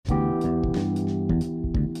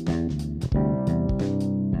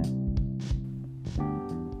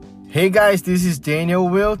Hey guys, this is Daniel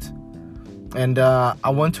Wilt, and I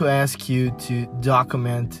want to ask you to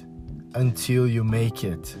document until you make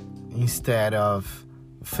it instead of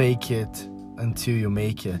fake it until you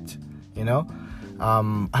make it. You know,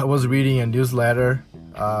 I was reading a newsletter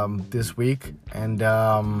this week, and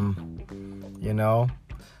the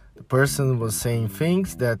person was saying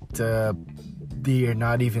things that they are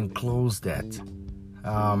not even close at.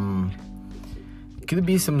 Could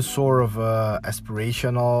be some sort of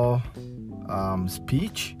aspirational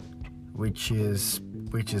speech, which is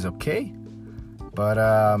okay, but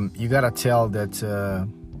you gotta tell that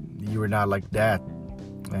you are not like that.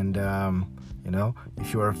 And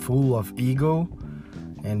if you are full of ego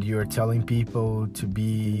and you're telling people to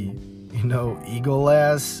be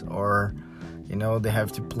egoless, or they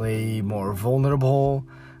have to play more vulnerable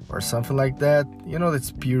or something like that,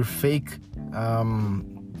 that's pure fake.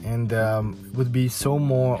 And it would be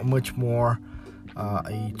much more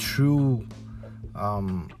a true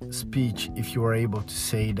speech if you were able to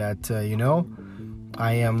say that,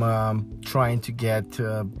 I am trying to get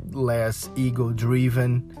less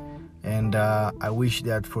ego-driven, and I wish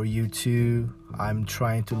that for you too. I'm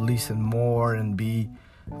trying to listen more and be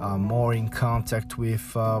more in contact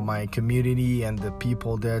with my community and the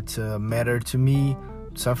people that matter to me,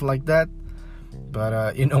 something like that.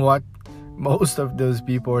 But you know what? Most of those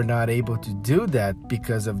people are not able to do that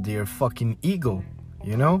because of their fucking ego,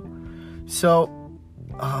 So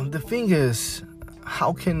the thing is,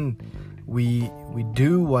 how can we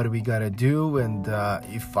do what we gotta do? And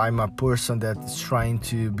if I'm a person that's trying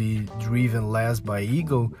to be driven less by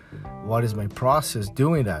ego, what is my process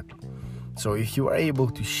doing that? So if you are able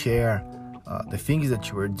to share the things that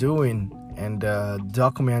you are doing and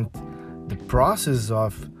document the process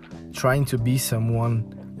of trying to be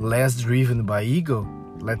someone less driven by ego,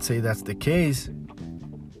 let's say that's the case,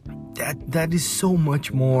 that is so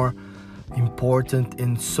much more important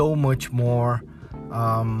and so much more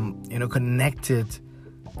connected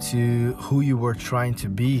to who you were trying to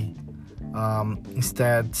be,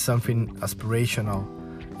 instead something aspirational.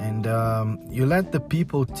 And you let the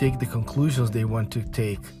people take the conclusions they want to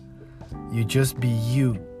take. You just be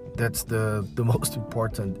you. That's the most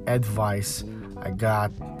important advice I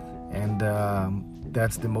got, and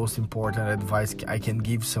that's the most important advice I can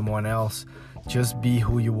give someone else. Just be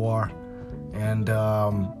who you are. And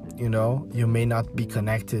you may not be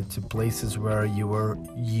connected to places where you were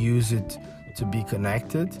used to be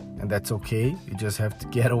connected, and that's okay. You just have to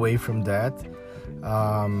get away from that.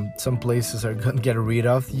 Some places are gonna get rid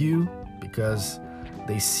of you because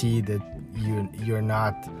they see that you're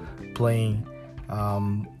not playing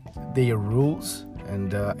their rules,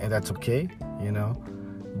 and that's okay,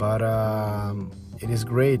 But it is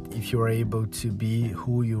great if you're able to be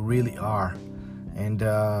who you really are. And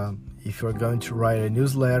if you're going to write a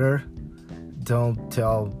newsletter, don't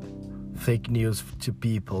tell fake news to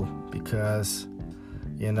people, because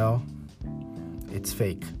it's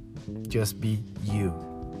fake. Just be you.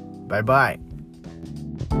 Bye bye.